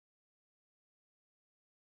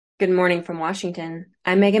Good morning from Washington.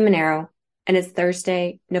 I'm Megan Mineiro, and it's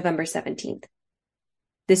Thursday, November 17th.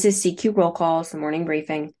 This is CQ Roll Call's the morning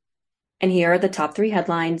briefing, and here are the top 3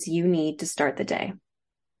 headlines you need to start the day.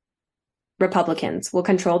 Republicans will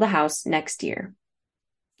control the House next year.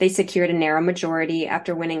 They secured a narrow majority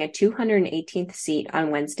after winning a 218th seat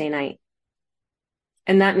on Wednesday night.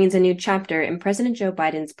 And that means a new chapter in President Joe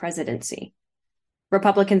Biden's presidency.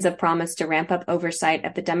 Republicans have promised to ramp up oversight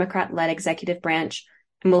of the Democrat-led executive branch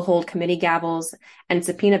and will hold committee gavels and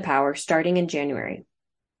subpoena power starting in January.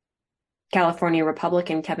 California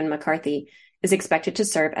Republican Kevin McCarthy is expected to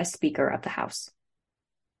serve as Speaker of the House.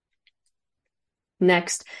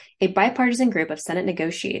 Next, a bipartisan group of Senate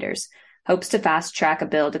negotiators hopes to fast-track a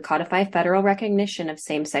bill to codify federal recognition of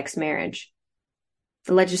same-sex marriage.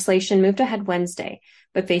 The legislation moved ahead Wednesday,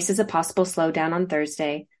 but faces a possible slowdown on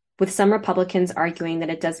Thursday, with some Republicans arguing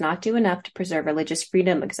that it does not do enough to preserve religious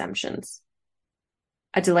freedom exemptions.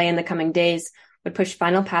 A delay in the coming days would push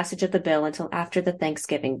final passage of the bill until after the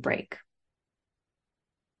Thanksgiving break.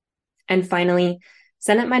 And finally,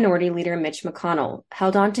 Senate Minority Leader Mitch McConnell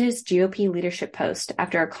held on to his GOP leadership post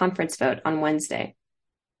after a conference vote on Wednesday.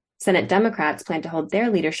 Senate Democrats plan to hold their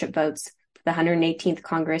leadership votes for the 118th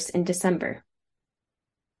Congress in December.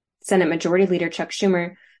 Senate Majority Leader Chuck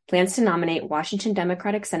Schumer plans to nominate Washington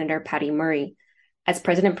Democratic Senator Patty Murray as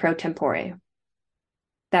president pro tempore.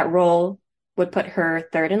 That role would put her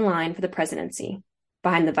third in line for the presidency,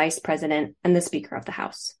 behind the vice president and the Speaker of the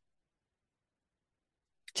House.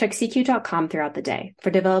 Check CQ.com throughout the day for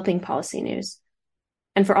developing policy news.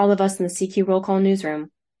 And for all of us in the CQ Roll Call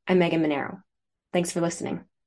newsroom, I'm Megan Mineiro. Thanks for listening.